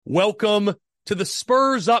Welcome to the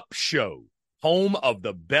Spurs Up Show, home of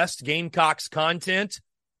the best Gamecocks content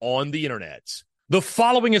on the internet. The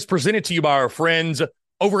following is presented to you by our friends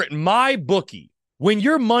over at MyBookie. When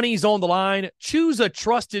your money's on the line, choose a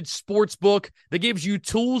trusted sports book that gives you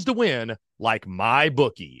tools to win like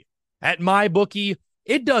MyBookie. At MyBookie,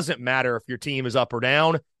 it doesn't matter if your team is up or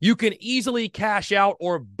down. You can easily cash out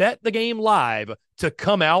or bet the game live to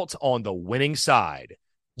come out on the winning side.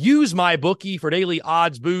 Use MyBookie for daily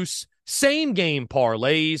odds boosts, same-game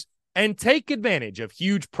parlays, and take advantage of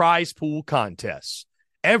huge prize pool contests.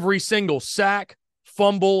 Every single sack,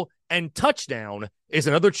 fumble, and touchdown is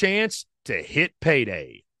another chance to hit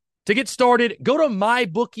payday. To get started, go to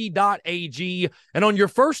mybookie.ag, and on your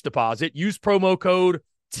first deposit, use promo code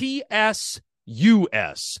TSUS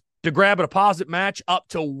to grab a deposit match up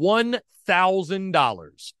to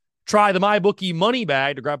 $1,000. Try the MyBookie money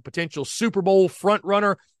bag to grab a potential Super Bowl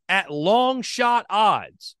frontrunner at long shot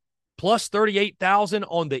odds. Plus 38,000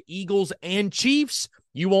 on the Eagles and Chiefs.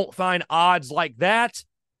 You won't find odds like that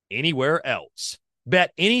anywhere else.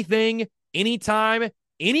 Bet anything, anytime,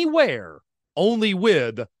 anywhere, only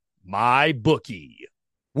with MyBookie.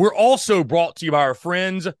 We're also brought to you by our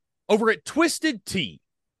friends over at Twisted Tea.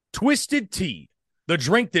 Twisted Tea, the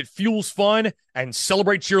drink that fuels fun and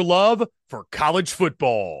celebrates your love for college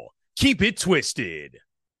football. Keep it twisted.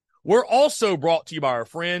 We're also brought to you by our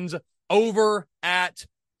friends over at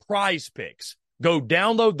Prize Picks. Go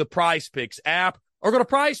download the Prize Picks app or go to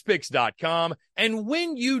prizepicks.com. And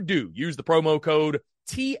when you do, use the promo code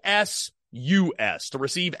TSUS to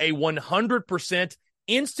receive a 100%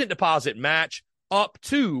 instant deposit match up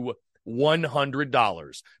to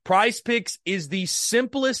 $100. Prize Picks is the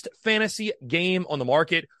simplest fantasy game on the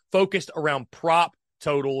market, focused around prop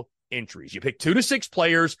total entries. You pick 2 to 6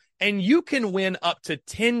 players, and you can win up to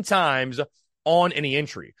 10 times on any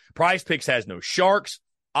entry. Prize Picks has no sharks,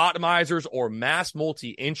 optimizers, or mass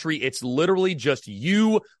multi-entry. It's literally just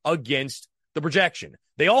you against the projection.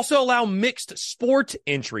 They also allow mixed sport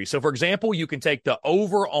entry. So, for example, you can take the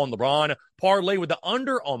over on LeBron, parlay with the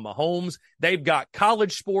under on Mahomes. They've got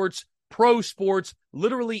college sports, pro sports,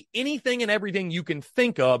 literally anything and everything you can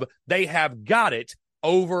think of. They have got it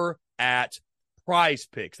over at Prize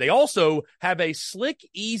Picks. They also have a slick,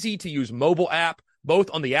 easy-to-use mobile app, both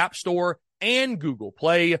on the App Store and Google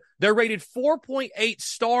Play. They're rated 4.8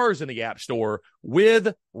 stars in the App Store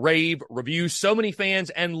with rave reviews. So many fans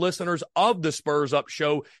and listeners of the Spurs Up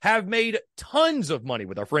Show have made tons of money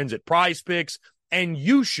with our friends at Prize Picks, and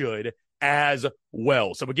you should as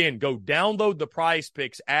well. So again, go download the Prize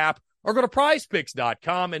Picks app or go to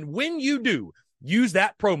prizepicks.com, and when you do, use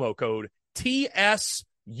that promo code TSUS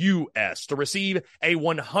to receive a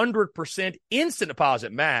 100% instant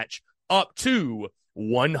deposit match up to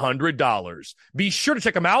 $100. Be sure to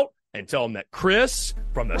check them out and tell them that Chris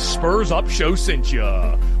from the Spurs Up Show sent you.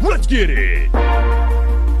 Let's get it.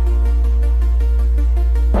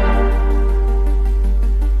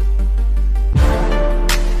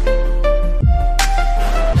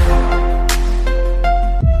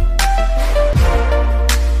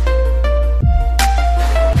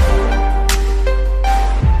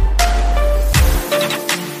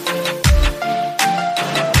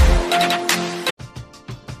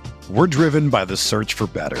 We're driven by the search for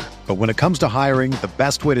better. But when it comes to hiring, the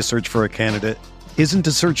best way to search for a candidate isn't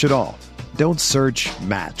to search at all. Don't search,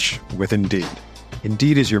 match with Indeed.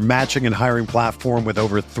 Indeed is your matching and hiring platform with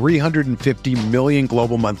over 350 million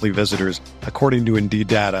global monthly visitors, according to Indeed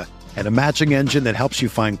data, and a matching engine that helps you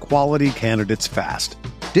find quality candidates fast.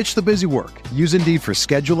 Ditch the busy work. Use Indeed for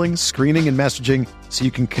scheduling, screening, and messaging so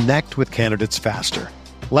you can connect with candidates faster.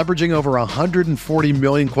 Leveraging over 140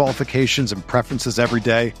 million qualifications and preferences every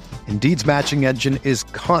day, Indeed's matching engine is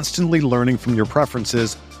constantly learning from your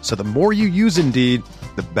preferences, so the more you use Indeed,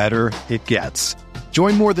 the better it gets.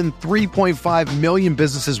 Join more than 3.5 million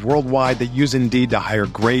businesses worldwide that use Indeed to hire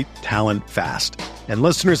great talent fast. And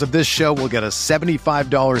listeners of this show will get a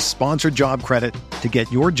 $75 sponsored job credit to get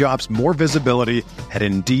your jobs more visibility at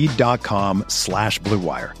Indeed.com/Blue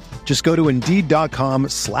Wire. Just go to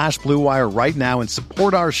Indeed.com/Blue Wire right now and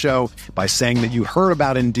support our show by saying that you heard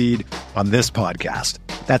about Indeed on this podcast.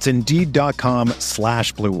 That's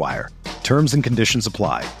Indeed.com/Blue Wire. Terms and conditions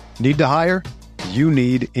apply. Need to hire? You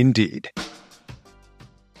need Indeed.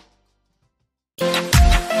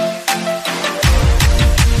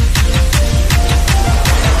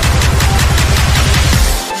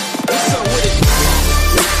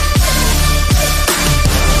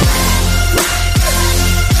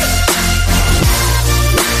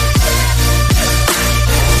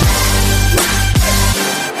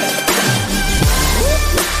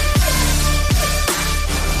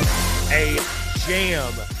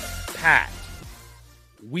 Jam packed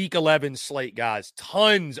Week 11 slate, guys.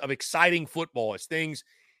 Tons of exciting football as things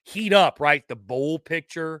heat up, right? The bowl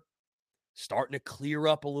picture starting to clear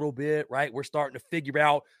up a little bit, right? We're starting to figure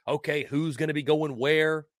out, okay, who's going to be going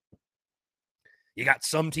where. You got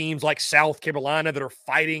some teams like South Carolina that are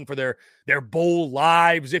fighting for their bowl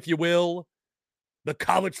lives, if you will. The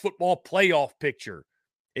college football playoff picture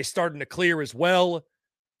is starting to clear as well.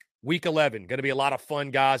 Week 11, going to be a lot of fun,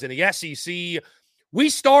 guys. In the SEC, we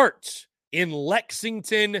start in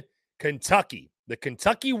Lexington, Kentucky. The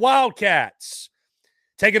Kentucky Wildcats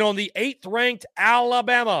taking on the 8th-ranked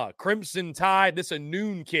Alabama Crimson Tide. This is a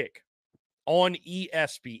noon kick on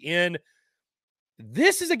ESPN.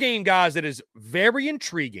 This is a game, guys, that is very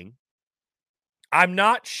intriguing. I'm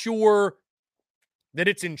not sure that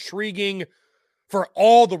it's intriguing for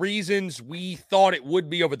all the reasons we thought it would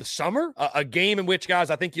be over the summer. A game in which, guys,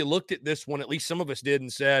 I think you looked at this one, at least some of us did,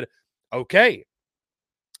 and said, okay,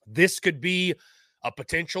 this could be a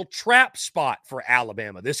potential trap spot for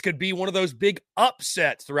Alabama. This could be one of those big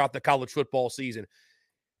upsets throughout the college football season.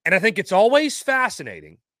 And I think it's always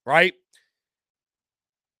fascinating, right?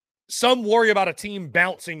 Some worry about a team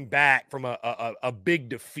bouncing back from a big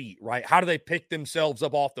defeat, right? How do they pick themselves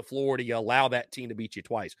up off the floor to allow that team to beat you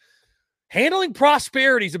twice? Handling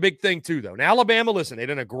prosperity is a big thing too, though. Now, Alabama, listen, they've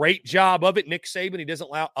done a great job of it. Nick Saban, he doesn't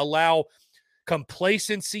allow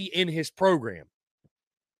complacency in his program.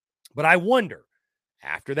 But I wonder,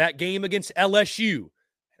 after that game against LSU,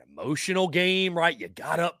 an emotional game, right? You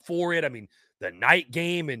got up for it. I mean, the night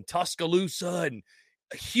game in Tuscaloosa and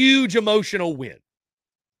a huge emotional win.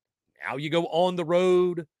 Now you go on the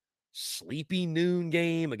road, sleepy noon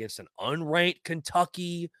game against an unranked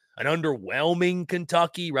Kentucky, an underwhelming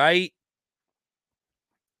Kentucky, right?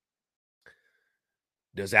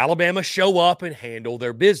 Does Alabama show up and handle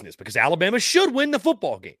their business? Because Alabama should win the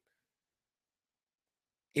football game.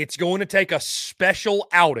 It's going to take a special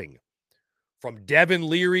outing from Devin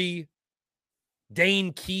Leary,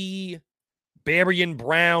 Dane Key, Barian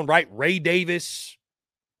Brown, right? Ray Davis.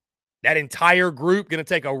 That entire group going to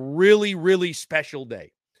take a really, really special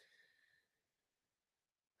day.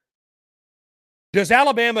 Does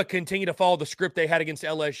Alabama continue to follow the script they had against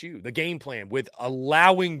LSU, the game plan, with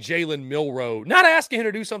allowing Jalen Milroe, not asking him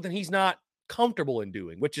to do something he's not comfortable in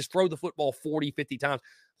doing, which is throw the football 40, 50 times.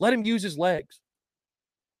 Let him use his legs.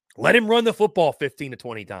 Let him run the football 15 to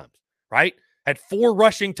 20 times, right? Had 4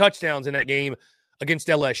 rushing touchdowns in that game against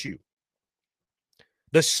LSU.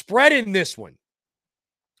 The spread in this one,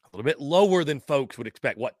 a little bit lower than folks would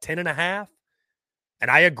expect. What, 10.5?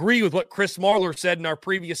 And I agree with what Chris Marler said in our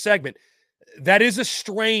previous segment. That is a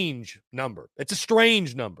strange number. It's a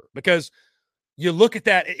strange number because you look at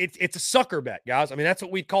that, it's a sucker bet, guys. I mean, that's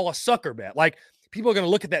what we'd call a sucker bet. Like, people are going to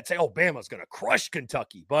look at that and say, oh, Bama's going to crush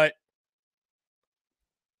Kentucky. But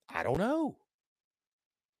I don't know.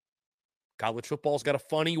 College football's got a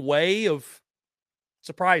funny way of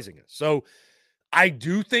surprising us. So I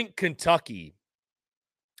do think Kentucky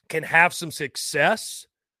can have some success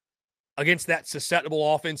against that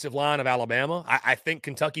susceptible offensive line of Alabama. I think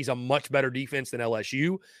Kentucky's a much better defense than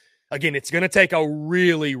LSU. Again, it's going to take a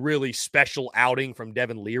really, really special outing from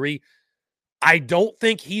Devin Leary. I don't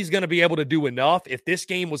think he's going to be able to do enough. If this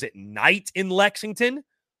game was at night in Lexington,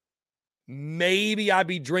 maybe I'd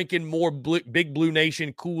be drinking more Big Blue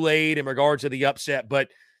Nation Kool-Aid in regards to the upset. But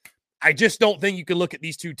I just don't think you can look at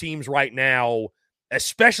these two teams right now,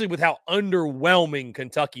 especially with how underwhelming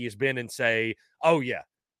Kentucky has been, and say, oh, yeah,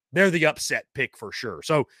 they're the upset pick for sure.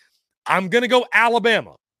 So I'm going to go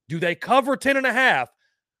Alabama. Do they cover 10.5?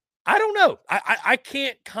 I don't know. I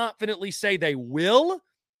can't confidently say they will,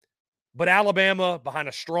 but Alabama, behind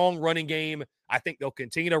a strong running game, I think they'll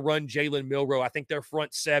continue to run Jalen Milroe. I think their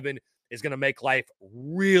front seven is going to make life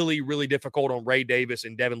really, really difficult on Ray Davis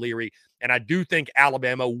and Devin Leary. And I do think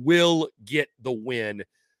Alabama will get the win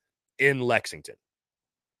in Lexington.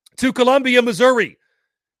 To Columbia, Missouri.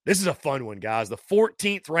 This is a fun one, guys. The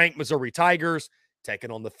 14th-ranked Missouri Tigers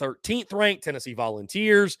taking on the 13th-ranked Tennessee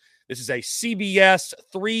Volunteers. This is a CBS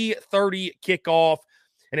 3:30 kickoff.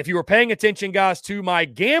 And if you were paying attention, guys, to my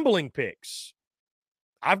gambling picks,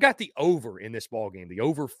 I've got the over in this ballgame, the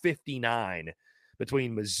over 59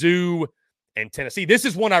 between Mizzou and Tennessee. This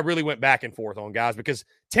is one I really went back and forth on, guys, because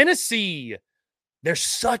Tennessee, they're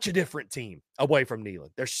such a different team away from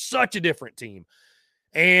Neyland. They're such a different team.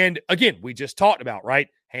 And again, we just talked about, right,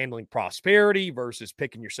 handling prosperity versus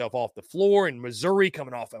picking yourself off the floor. And Missouri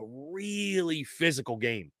coming off a really physical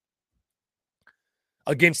game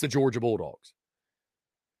against the Georgia Bulldogs.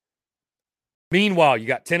 Meanwhile, you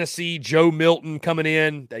got Tennessee, Joe Milton coming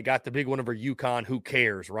in. They got the big one over UConn. Who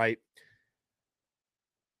cares, right?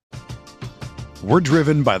 We're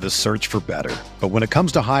driven by the search for better. But when it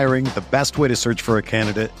comes to hiring, the best way to search for a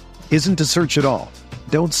candidate isn't to search at all.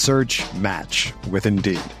 Don't search, match with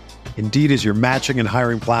Indeed. Indeed is your matching and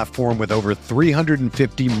hiring platform with over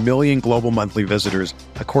 350 million global monthly visitors,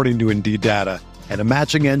 according to Indeed data, and a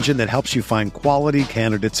matching engine that helps you find quality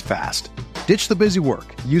candidates fast. Ditch the busy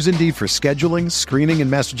work. Use Indeed for scheduling, screening,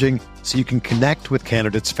 and messaging so you can connect with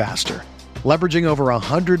candidates faster. Leveraging over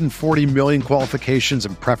 140 million qualifications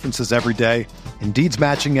and preferences every day, Indeed's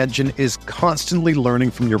matching engine is constantly learning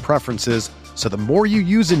from your preferences, so the more you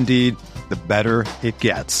use Indeed, the better it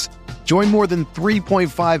gets. Join more than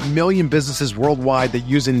 3.5 million businesses worldwide that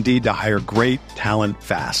use Indeed to hire great talent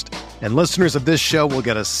fast. And listeners of this show will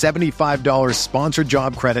get a $75 sponsored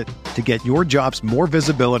job credit to get your jobs more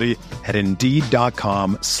visibility at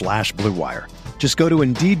Indeed.com/Blue Wire. Just go to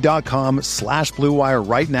Indeed.com/Blue Wire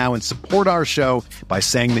right now and support our show by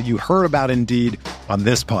saying that you heard about Indeed on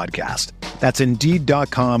this podcast. That's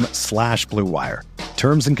Indeed.com/Blue Wire.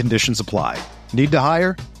 Terms and conditions apply. Need to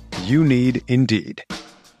hire? You need Indeed.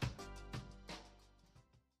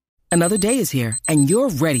 Another day is here, and you're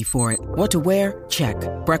ready for it. What to wear? Check.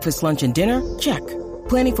 Breakfast, lunch, and dinner? Check.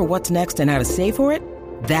 Planning for what's next and how to save for it?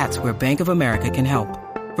 That's where Bank of America can help.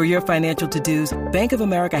 For your financial to-dos, Bank of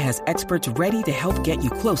America has experts ready to help get you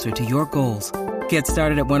closer to your goals. Get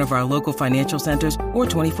started at one of our local financial centers or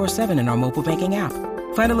 24/7 in our mobile banking app.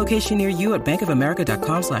 Find a location near you at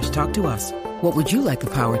bankofamerica.com/talktous. What would you like the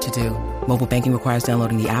power to do? Mobile banking requires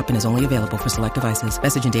downloading the app and is only available for select devices.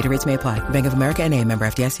 Message and data rates may apply. Bank of America N.A., member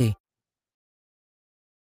FDIC.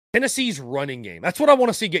 Tennessee's running game. That's what I want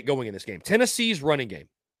to see get going in this game. Tennessee's running game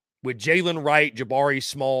with Jalen Wright, Jabari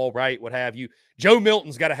Small, right, what have you. Joe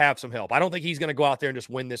Milton's got to have some help. I don't think he's going to go out there and just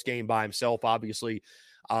win this game by himself, obviously.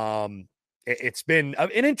 It's been an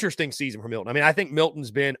interesting season for Milton. I mean, I think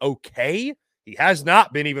Milton's been okay. He has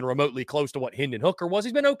not been even remotely close to what Hendon Hooker was.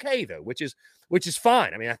 He's been okay, though, which is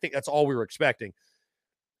fine. I mean, I think that's all we were expecting.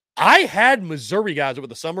 I had Missouri guys over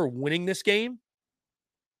the summer winning this game,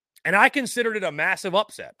 and I considered it a massive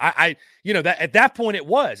upset. That at that point it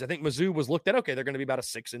was. I think Mizzou was looked at, okay, they're going to be about a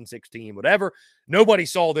 6-6 team, whatever. Nobody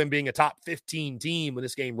saw them being a top 15 team when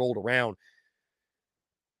this game rolled around.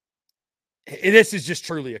 This is just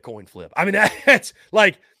truly a coin flip. I mean, that's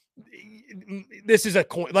like, this is a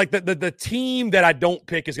coin. Like the team that I don't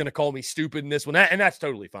pick is going to call me stupid in this one, and that's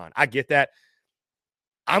totally fine. I get that.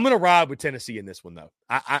 I'm going to ride with Tennessee in this one, though.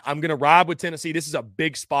 I'm going to ride with Tennessee. This is a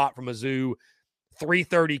big spot for Mizzou.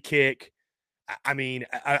 3:30 kick. I mean,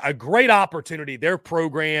 a great opportunity. Their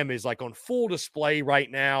program is like on full display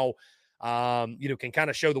right now. Can kind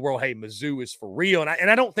of show the world, hey, Mizzou is for real.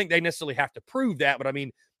 And I don't think they necessarily have to prove that, but I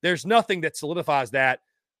mean, there's nothing that solidifies that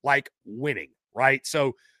like winning, right?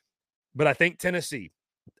 So, but I think Tennessee's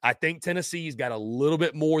got a little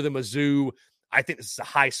bit more than Mizzou. I think this is a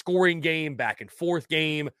high-scoring game, back-and-forth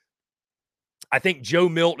game. I think Joe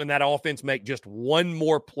Milton and that offense make just one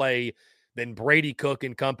more play than Brady Cook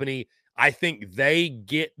and company. I think they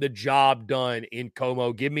get the job done in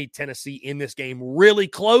Como. Give me Tennessee in this game. Really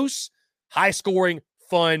close, high-scoring,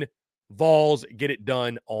 fun. Vols get it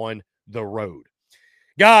done on the road.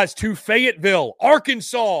 Guys, to Fayetteville,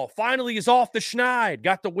 Arkansas finally is off the schneid.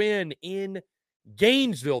 Got the win in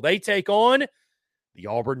Gainesville. They take on the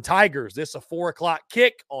Auburn Tigers. This is a 4 o'clock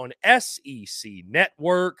kick on SEC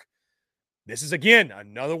Network. This is, again,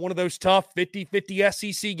 another one of those tough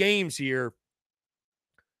 50-50 SEC games here.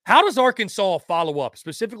 How does Arkansas follow up,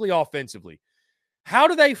 specifically offensively? How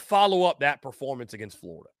do they follow up that performance against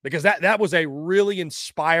Florida? Because that was a really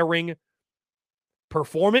inspiring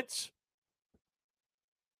performance.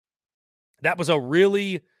 That was a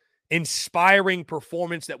really inspiring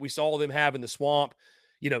performance that we saw them have in the Swamp.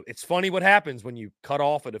 You know, it's funny what happens when you cut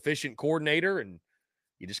off a deficient coordinator and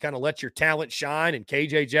you just kind of let your talent shine. And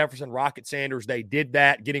KJ Jefferson, Rocket Sanders, they did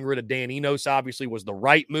that. Getting rid of Dan Enos obviously was the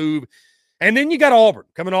right move. And then you got Auburn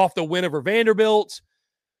coming off the win over Vanderbilt.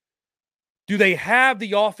 Do they have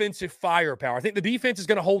the offensive firepower? I think the defense is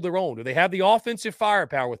going to hold their own. Do they have the offensive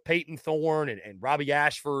firepower with Peyton Thorne and Robbie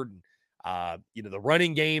Ashford and, the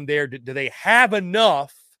running game there? Do they have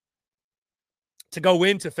enough to go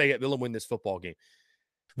into Fayetteville and win this football game?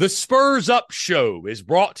 The Spurs Up Show is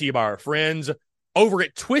brought to you by our friends over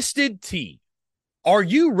at Twisted Tea. Are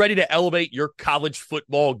you ready to elevate your college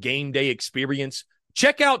football game day experience?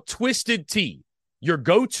 Check out Twisted Tea, your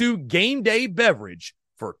go-to game day beverage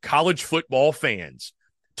for college football fans.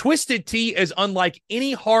 Twisted Tea is unlike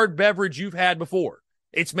any hard beverage you've had before.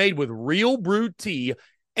 It's made with real brewed tea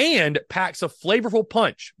and packs a flavorful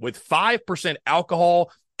punch with 5%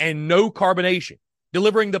 alcohol and no carbonation,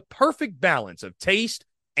 delivering the perfect balance of taste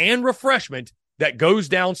and refreshment that goes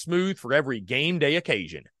down smooth for every game day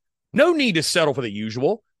occasion. No need to settle for the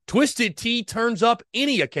usual. Twisted Tea turns up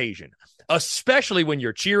any occasion, especially when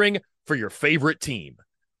you're cheering for your favorite team.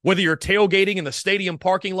 Whether you're tailgating in the stadium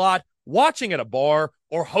parking lot, watching at a bar,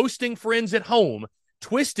 or hosting friends at home,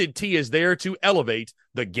 Twisted Tea is there to elevate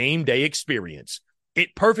the game day experience.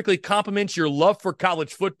 It perfectly complements your love for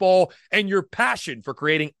college football and your passion for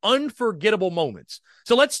creating unforgettable moments.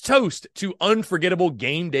 So let's toast to unforgettable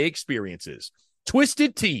game day experiences.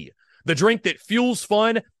 Twisted Tea, the drink that fuels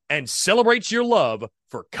fun and celebrates your love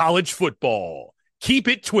for college football. Keep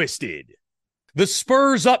it twisted. The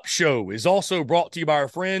Spurs Up Show is also brought to you by our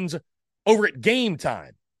friends over at Game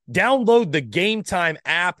Time. Download the Game Time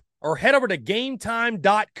app or head over to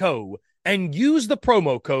gametime.co and use the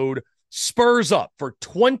promo code SPURSUP for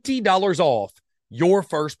 $20 off your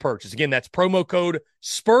first purchase. Again, that's promo code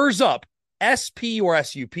SPURSUP, S-P or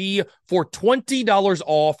S-U-P, for $20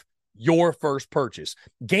 off your first purchase.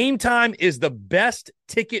 Game Time is the best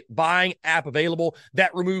ticket buying app available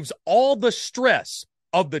that removes all the stress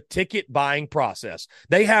of the ticket buying process.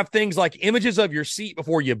 They have things like images of your seat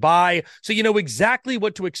before you buy, so you know exactly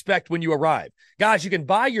what to expect when you arrive. Guys, you can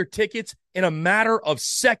buy your tickets in a matter of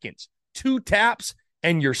seconds. 2 taps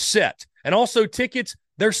and you're set. And also tickets,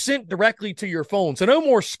 they're sent directly to your phone. So no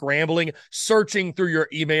more scrambling, searching through your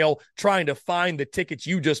email, trying to find the tickets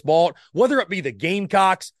you just bought, whether it be the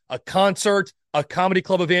Gamecocks, a concert, a comedy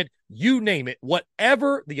club event, you name it,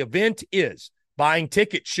 whatever the event is. Buying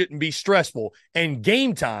tickets shouldn't be stressful, and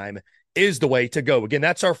Game Time is the way to go. Again,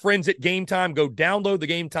 that's our friends at Game Time. Go download the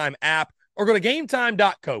Game Time app or go to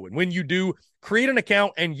gametime.co. And when you do, create an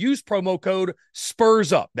account and use promo code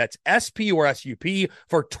SPURSUP. That's S-P or S-U-P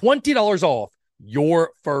for $20 off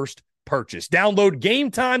your first purchase. Download Game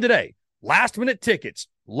Time today. Last-minute tickets,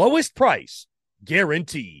 lowest price,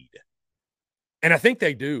 guaranteed. And I think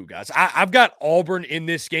they do, guys. I've got Auburn in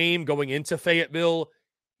this game going into Fayetteville,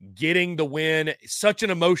 getting the win. Such an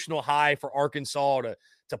emotional high for Arkansas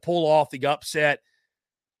to pull off the upset.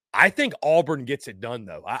 I think Auburn gets it done,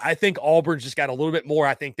 though. I think Auburn's just got a little bit more.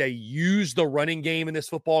 I think they use the running game in this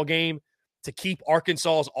football game to keep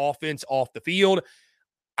Arkansas's offense off the field.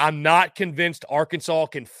 I'm not convinced Arkansas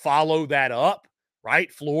can follow that up,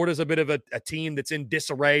 right? Florida's a bit of a team that's in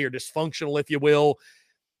disarray or dysfunctional, if you will.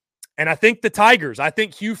 And I think the Tigers, I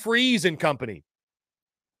think Hugh Freeze and company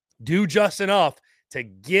do just enough to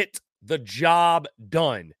get the job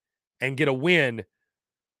done and get a win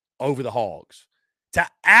over the Hogs. To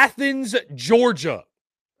Athens, Georgia,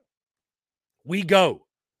 we go.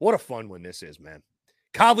 What a fun one this is, man.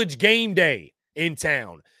 College game day in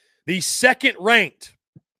town. The second-ranked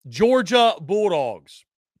Georgia Bulldogs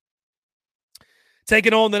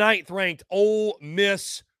taking on the 9th-ranked Ole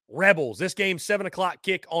Miss Rebels. This game, 7 o'clock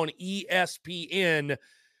kick on ESPN.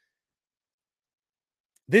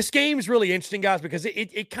 This game is really interesting, guys, because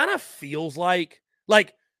it kind of feels like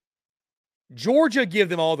Georgia give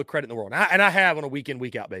them all the credit in the world. And I have on a week-in,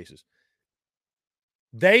 week-out basis.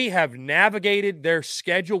 They have navigated their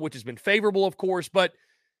schedule, which has been favorable, of course, but,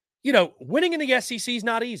 you know, winning in the SEC is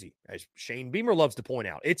not easy. As Shane Beamer loves to point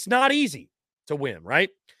out, it's not easy to win, right?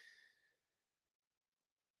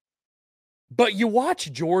 But you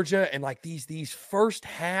watch Georgia and, like, these first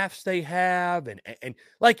halves they have, and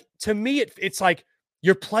like, to me, it's like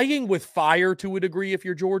you're playing with fire to a degree if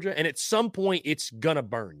you're Georgia, and at some point, it's going to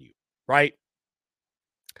burn you, right?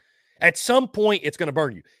 At some point, it's going to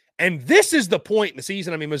burn you. And this is the point in the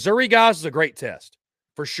season. I mean, Missouri, guys, is a great test,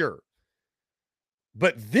 for sure.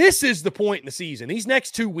 But this is the point in the season. These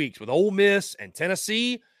next 2 weeks with Ole Miss and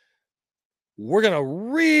Tennessee, we're going to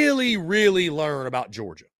really, really learn about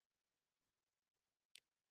Georgia.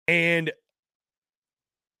 And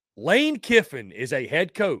Lane Kiffin is a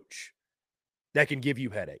head coach that can give you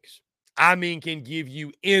headaches. I mean, can give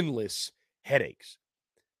you endless headaches.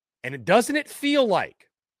 And doesn't it feel like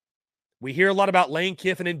we hear a lot about Lane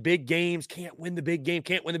Kiffin in big games, can't win the big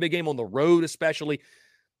game on the road especially.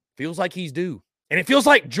 Feels like he's due. And it feels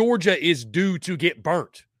like Georgia is due to get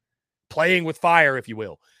burnt, playing with fire, if you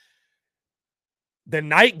will. The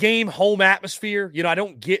night game home atmosphere, you know, I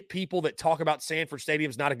don't get people that talk about Sanford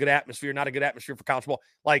Stadium's not a good atmosphere for college football.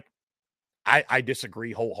 Like, I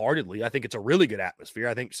disagree wholeheartedly. I think it's a really good atmosphere.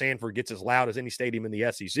 I think Sanford gets as loud as any stadium in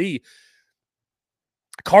the SEC.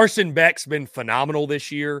 Carson Beck's been phenomenal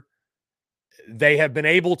this year. They have been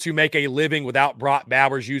able to make a living without Brock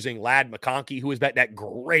Bowers using Ladd McConkey, who is that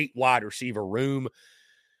great wide receiver room.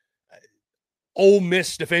 Ole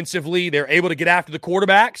Miss defensively, they're able to get after the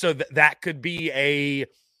quarterback, so that could be an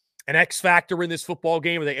X factor in this football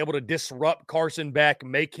game. Are they able to disrupt Carson Beck,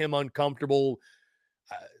 make him uncomfortable?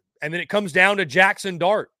 And then it comes down to Jackson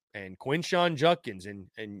Dart. and Quinshon Judkins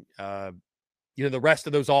and the rest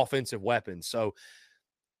of those offensive weapons. So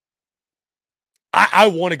I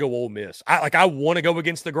want to go Ole Miss. I want to go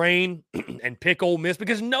against the grain and pick Ole Miss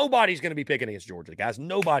because nobody's going to be picking against Georgia, guys.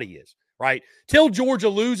 Nobody is, right? Till Georgia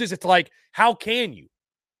loses, it's like, how can you?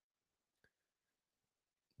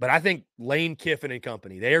 But I think Lane Kiffin and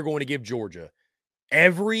company, they are going to give Georgia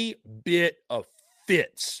every bit of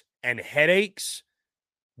fits and headaches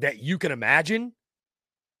that you can imagine.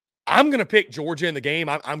 I'm going to pick Georgia in the game.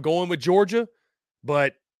 I'm going with Georgia,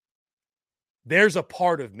 but there's a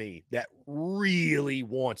part of me that really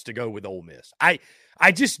wants to go with Ole Miss. I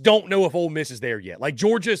just don't know if Ole Miss is there yet. Like,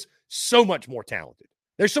 Georgia's so much more talented.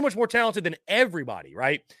 They're so much more talented than everybody,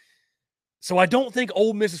 right? So I don't think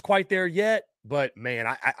Ole Miss is quite there yet, but, man,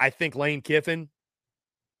 I think Lane Kiffin,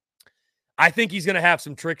 I think he's going to have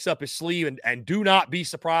some tricks up his sleeve, and do not be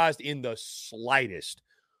surprised in the slightest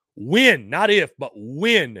when, not if, but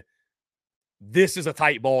when this is a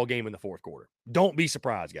tight ball game in the fourth quarter. Don't be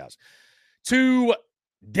surprised, guys. To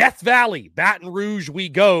Death Valley, Baton Rouge we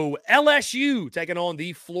go. LSU taking on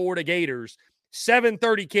the Florida Gators.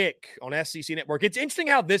 7:30 kick on SEC Network. It's interesting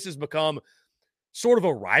how this has become sort of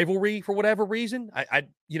a rivalry for whatever reason.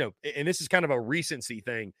 And this is kind of a recency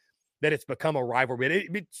thing that it's become a rivalry.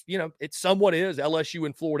 It somewhat is. LSU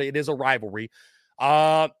and Florida, it is a rivalry.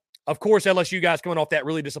 Of course, LSU guys coming off that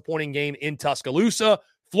really disappointing game in Tuscaloosa.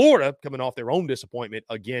 Florida coming off their own disappointment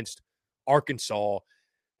against Arkansas.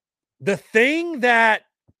 The thing that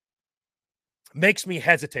makes me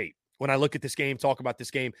hesitate when I look at this game, talk about this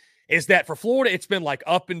game, is that for Florida, it's been like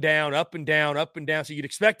up and down, up and down, up and down. So you'd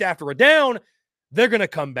expect after a down, they're going to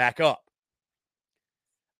come back up.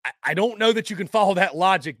 I don't know that you can follow that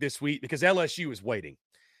logic this week because LSU is waiting.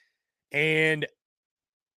 And,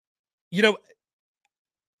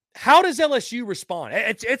 how does LSU respond?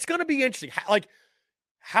 It's going to be interesting.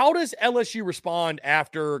 How does LSU respond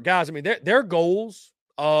after, guys, I mean, their goals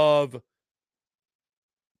of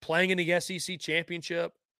playing in the SEC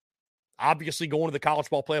championship, obviously going to the college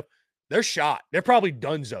ball playoff, they're shot. They're probably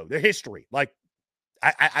donezo. They're history. Like,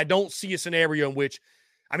 I don't see a scenario in which,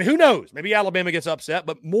 I mean, who knows? Maybe Alabama gets upset,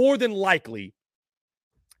 but more than likely,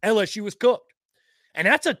 LSU is cooked. And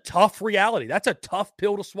that's a tough reality. That's a tough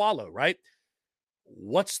pill to swallow, right?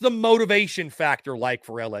 What's the motivation factor like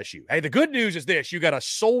for LSU? Hey, the good news is this. You got a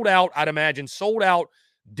sold out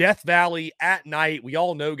Death Valley at night. We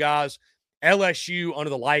all know, guys, LSU under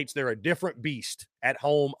the lights. They're a different beast at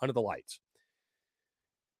home under the lights.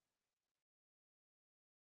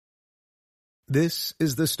 This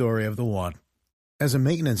is the story of the one. As a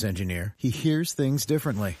maintenance engineer, he hears things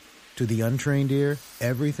differently. To the untrained ear,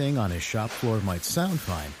 everything on his shop floor might sound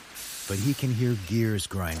fine, but he can hear gears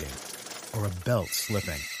grinding or a belt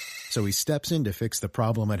slipping. So he steps in to fix the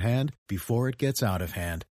problem at hand before it gets out of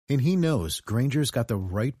hand. And he knows Grainger's got the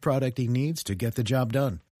right product he needs to get the job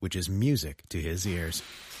done, which is music to his ears.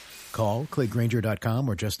 Call, click Grainger.com,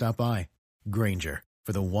 or just stop by. Grainger,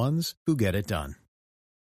 for the ones who get it done.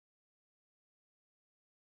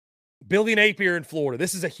 Billy Napier in Florida.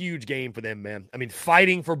 This is a huge game for them, man. I mean,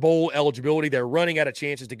 fighting for bowl eligibility. They're running out of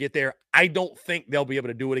chances to get there. I don't think they'll be able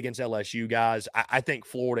to do it against LSU, guys. I think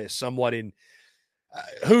Florida is somewhat in,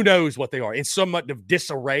 who knows what they are, in somewhat of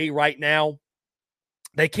disarray right now.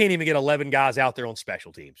 They can't even get 11 guys out there on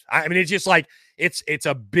special teams. I mean, it's just like, it's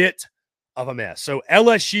a bit of a mess. So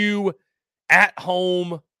LSU at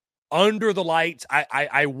home, under the lights.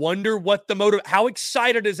 I wonder what the motive, how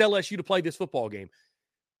excited is LSU to play this football game?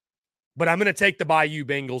 But I'm going to take the Bayou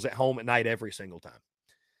Bengals at home at night every single time.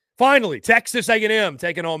 Finally, Texas A&M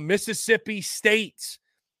taking on Mississippi State.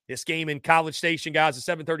 This game in College Station, guys, a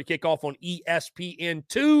 7:30 kickoff on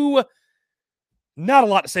ESPN2. Not a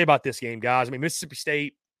lot to say about this game, guys. I mean, Mississippi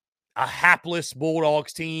State, a hapless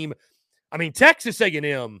Bulldogs team. I mean, Texas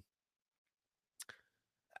A&M,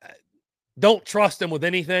 don't trust them with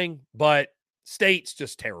anything, but State's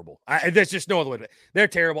just terrible. There's just no other way to it. They're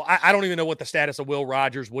terrible. I don't even know what the status of Will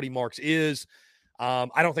Rogers, Woody Marks is. I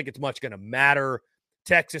don't think it's much going to matter.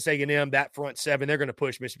 Texas A&M, that front seven, they're going to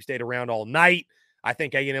push Mississippi State around all night. I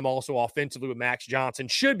think A&M also offensively with Max Johnson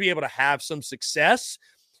should be able to have some success.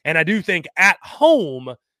 And I do think at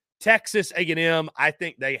home, Texas A&M, I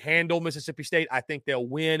think they handle Mississippi State. I think they'll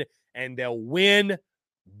win, and they'll win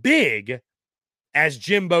big as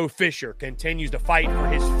Jimbo Fisher continues to fight for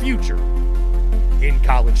his future in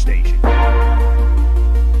College Station.